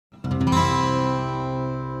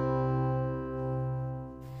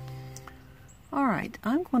Alright,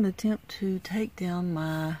 I'm going to attempt to take down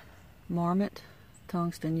my Marmot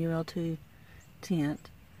Tungsten UL2 tent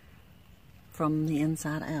from the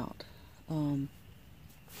inside out. I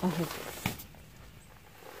have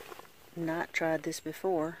not tried this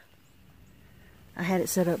before. I had it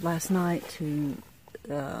set up last night to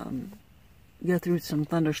go through some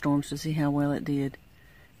thunderstorms to see how well it did.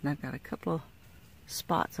 And I've got a couple of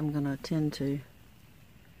spots I'm going to attend to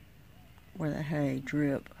where the hay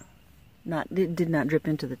drip. It did not drip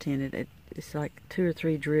into the tent. It's like 2 or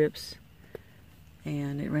 3 drips,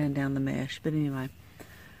 and it ran down the mesh. But anyway,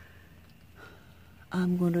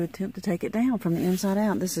 I'm going to attempt to take it down from the inside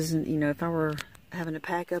out. This isn't, if I were having to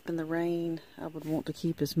pack up in the rain, I would want to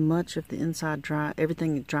keep as much of the inside dry,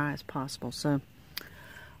 everything dry as possible. So,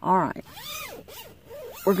 alright,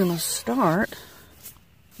 we're going to start.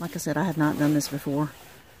 Like I said, I have not done this before.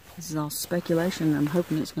 This is all speculation. I'm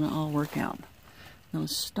hoping it's going to all work out. I'm going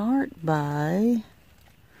to start by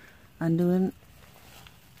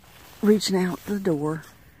reaching out the door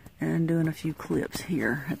and doing a few clips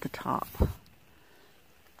here at the top.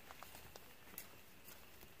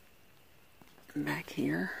 Back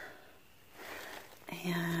here.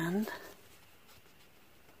 And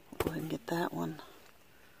we'll go ahead and get that one.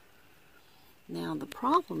 Now the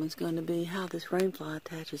problem is going to be how this rainfly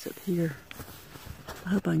attaches up here.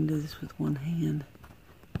 I hope I can do this with one hand.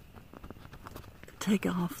 Take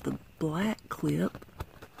off the black clip.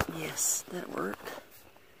 Yes, that worked.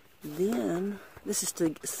 Then this is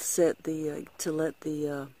to set the to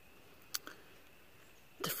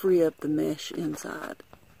free up the mesh inside.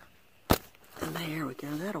 And there we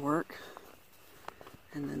go. That'll work.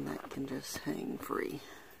 And then that can just hang free.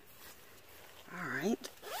 All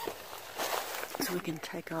right. So we can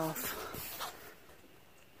take off.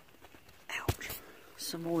 Ouch.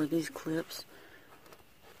 Some more of these clips.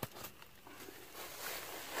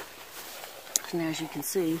 Now, as you can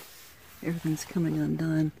see, everything's coming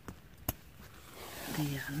undone.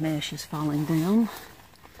 The mesh is falling down,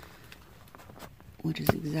 which is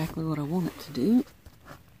exactly what I want it to do.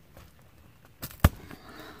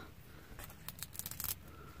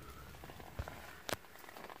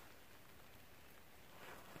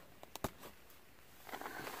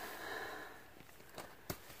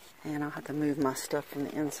 And I'll have to move my stuff from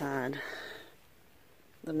the inside,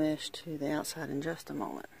 the mesh, to the outside in just a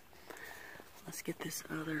moment. Let's get this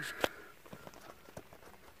other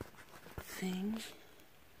thing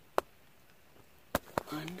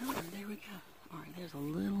undone. There we go. Alright, there's a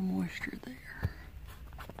little moisture there.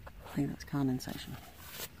 I think that's condensation.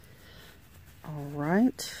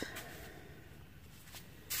 Alright.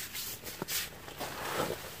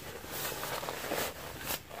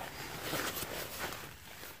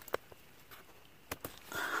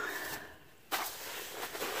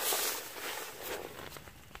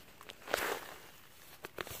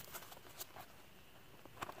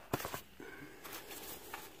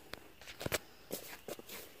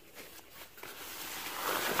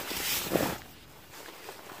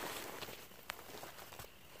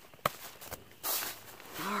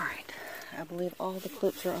 I believe all the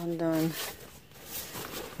clips are undone.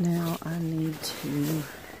 Now I need to,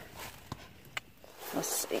 let's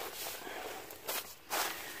see.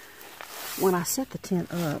 When I set the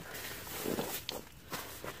tent up,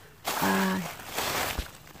 I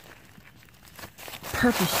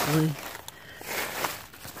purposefully,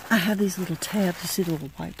 I have these little tabs. You see the little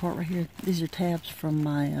white part right here? These are tabs from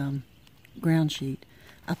my ground sheet.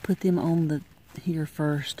 I put them on here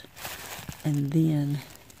first, and then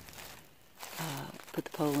put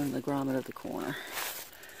the pole in the grommet of the corner.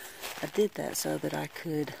 I did that so that I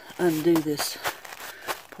could undo this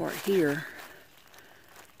part here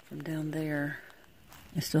from down there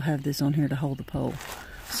and still have this on here to hold the pole.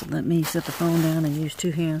 So let me set the phone down and use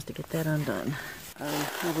 2 hands to get that undone.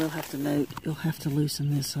 I will have to note, you'll have to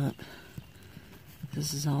loosen this up.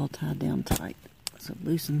 This is all tied down tight. So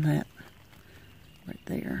loosen that right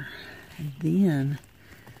there. And then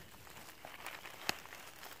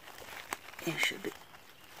you should be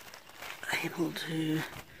able to,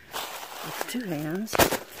 with 2 hands,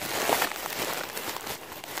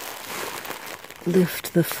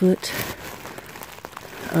 lift the foot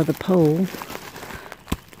of the pole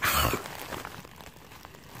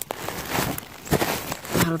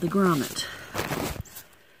out of the grommet.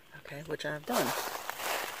 Okay, which I've done.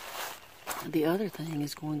 The other thing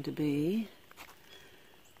is going to be,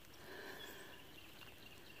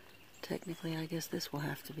 technically, I guess this will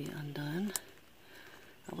have to be undone.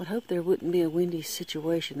 I would hope there wouldn't be a windy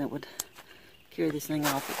situation that would carry this thing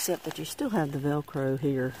off, except that you still have the Velcro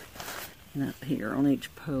here and up here on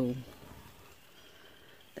each pole.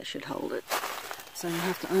 That should hold it. So you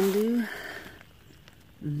have to undo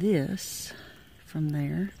this from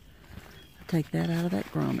there. Take that out of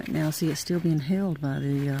that grommet. Now see, it's still being held by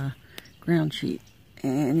the ground sheet.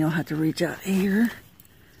 And you'll have to reach out here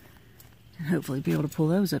and hopefully be able to pull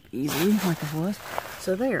those up easily like I was.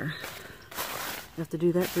 So there. You have to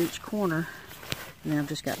do that for each corner. And I've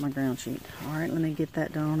just got my ground sheet. Alright, let me get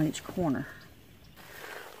that done on each corner.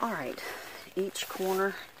 Alright, each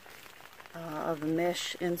corner of the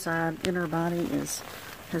mesh inside inner body has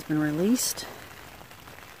been released.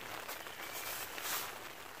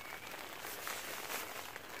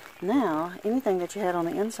 Now, anything that you had on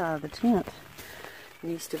the inside of the tent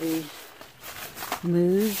needs to be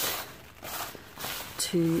moved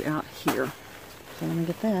to out here. So let me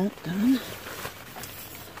get that done.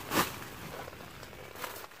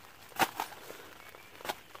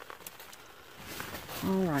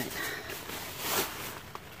 Alright.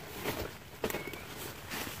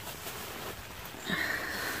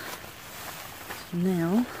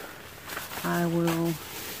 Now, I will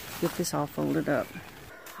get this all folded up.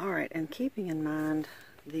 Alright, and keeping in mind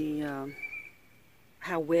the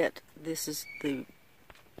how wet the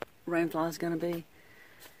rain fly is going to be,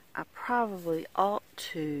 I probably ought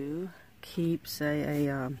to keep,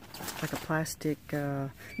 say, like a plastic,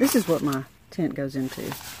 this is what my tent goes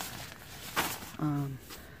into.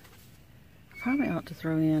 Probably ought to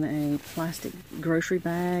throw in a plastic grocery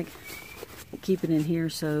bag, keep it in here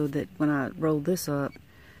so that when I roll this up,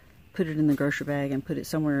 put it in the grocery bag and put it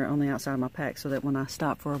somewhere on the outside of my pack so that when I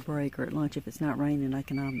stop for a break or at lunch, if it's not raining, I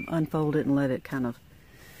can unfold it and let it kind of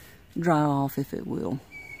dry off, if it will.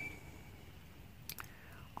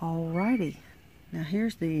 Alrighty, now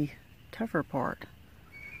here's the tougher part.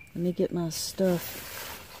 Let me get my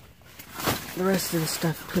stuff, the rest of the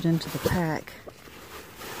stuff put into the pack.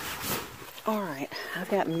 Alright, I've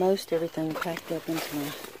got most everything packed up into my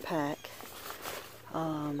pack.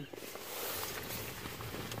 I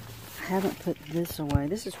haven't put this away.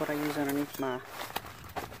 This is what I use underneath my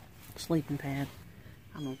sleeping pad.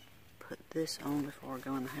 I'm going to put this on before I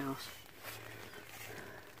go in the house.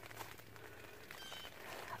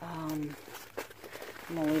 I'm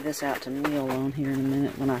going to leave this out to Neil on here in a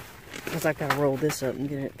minute because I've got to roll this up and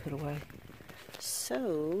get it put away.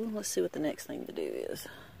 So, let's see what the next thing to do is.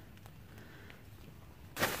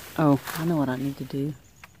 Oh, I know what I need to do.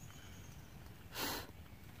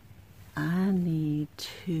 I need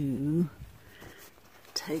to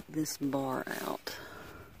take this bar out.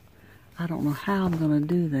 I don't know how I'm going to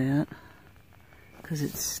do that because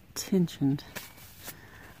it's tensioned.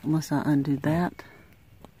 Unless I undo that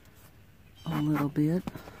a little bit.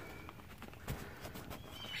 I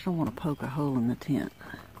just don't want to poke a hole in the tent.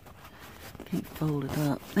 Can't fold it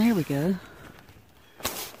up. There we go.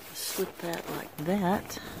 Slip that like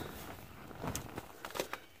that.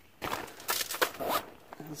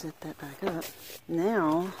 Zip that back up.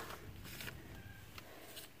 Now,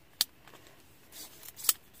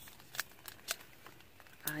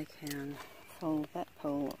 I can fold that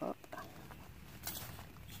pole up.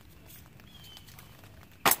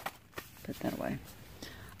 Put that away.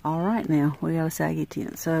 Alright, now, we got a saggy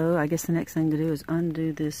tent. So, I guess the next thing to do is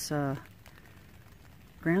undo this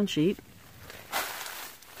ground sheet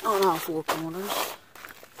on all four corners.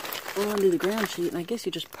 We'll undo the ground sheet, and I guess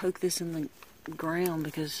you just poke this in the ground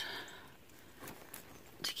because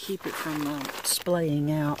to keep it from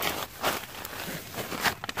splaying out.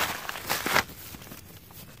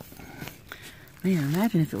 Man,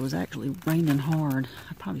 imagine if it was actually raining hard.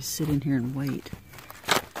 I'd probably sit in here and wait.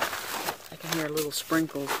 I can hear little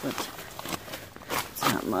sprinkles, but it's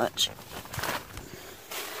not much.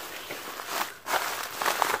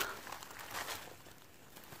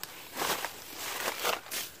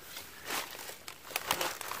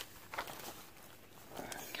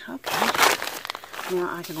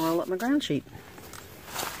 Now I can roll up my ground sheet.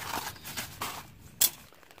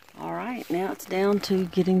 Alright, now it's down to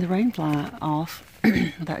getting the rain fly off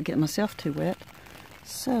without getting myself too wet.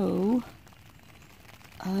 So,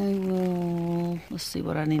 I will, let's see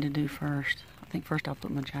what I need to do first. I think first I'll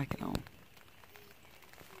put my jacket on.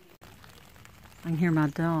 I can hear my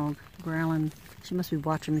dog growling. She must be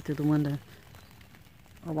watching me through the window.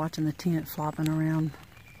 Or watching the tent flopping around.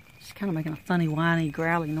 She's kind of making a funny, whiny,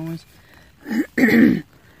 growly noise.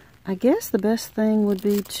 I guess the best thing would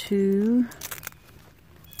be to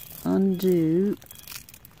undo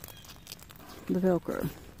the Velcro.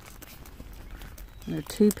 There are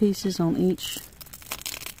two pieces on each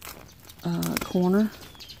corner.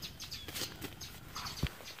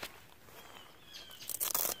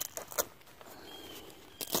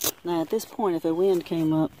 Now at this point, if a wind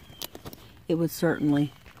came up, it would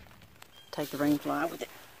certainly take the rain fly with it.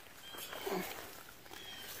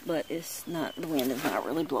 but it's not, the wind is not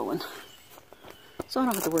really blowing. So I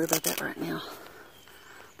don't have to worry about that right now.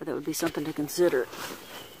 But that would be something to consider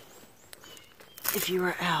if you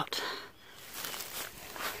were out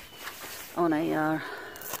on a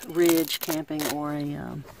ridge camping or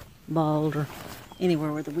a bald or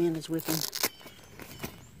anywhere where the wind is whipping.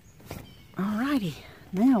 Alrighty,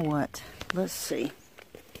 now what? Let's see.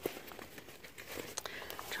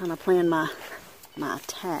 Trying to plan my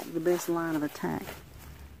attack, the best line of attack.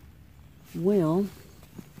 Well,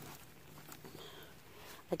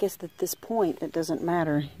 I guess at this point it doesn't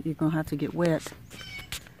matter. You're going to have to get wet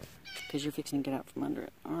because you're fixing to get out from under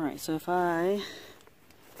it. Alright, so if I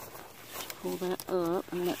pull that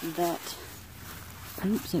up and let that,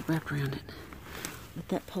 oops, it wrapped around it. Let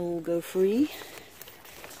that pole go free.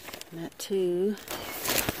 And that too.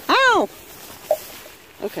 Ow!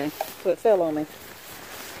 Okay, so it fell on me.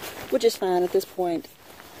 Which is fine at this point.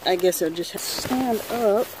 I guess I'll just have to stand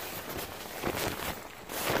up.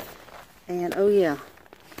 And oh yeah,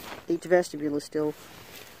 each vestibule is still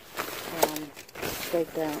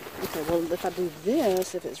staked out. Okay, well if I do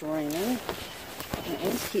this, if it's raining, I can at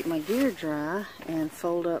least keep my gear dry and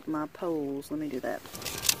fold up my poles. Let me do that.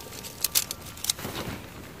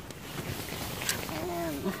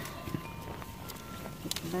 And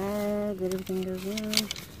get the bag, that everything goes in.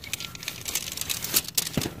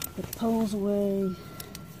 Put the poles away.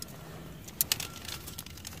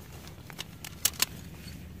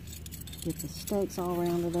 Get the stakes all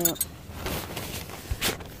rounded up.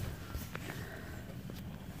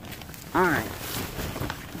 Alright.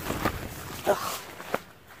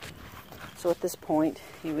 So at this point,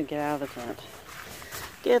 you would get out of the tent.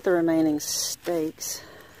 Get the remaining stakes.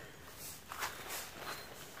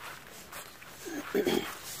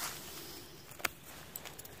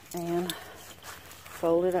 And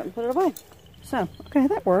fold it up and put it away. So, okay,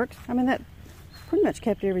 that worked. I mean, that pretty much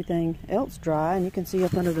kept everything else dry, and you can see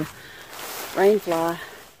up under the rain fly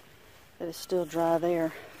that it's still dry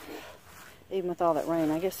there, even with all that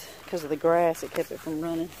rain. I guess because of the grass, it kept it from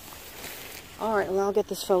running. Alright, well, I'll get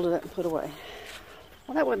this folded up and put away.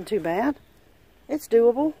 Well, that wasn't too bad. It's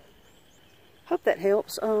doable. Hope that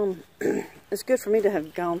helps. It's good for me to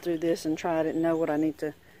have gone through this and tried it and know what I need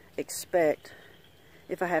to expect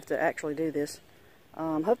if I have to actually do this.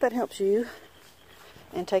 Hope that helps you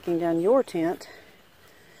in taking down your tent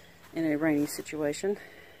in a rainy situation.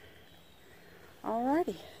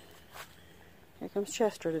 Alrighty. Here comes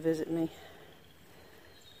Chester to visit me.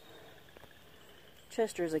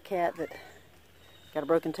 Chester is a cat that got a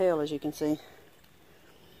broken tail, as you can see.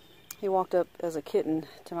 He walked up as a kitten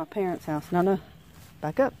to my parents' house. No,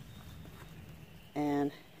 back up.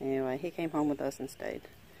 And anyway, he came home with us and stayed.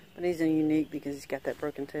 But he's unique because he's got that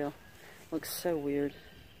broken tail. Looks so weird.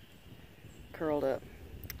 Curled up.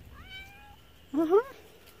 Uh-huh.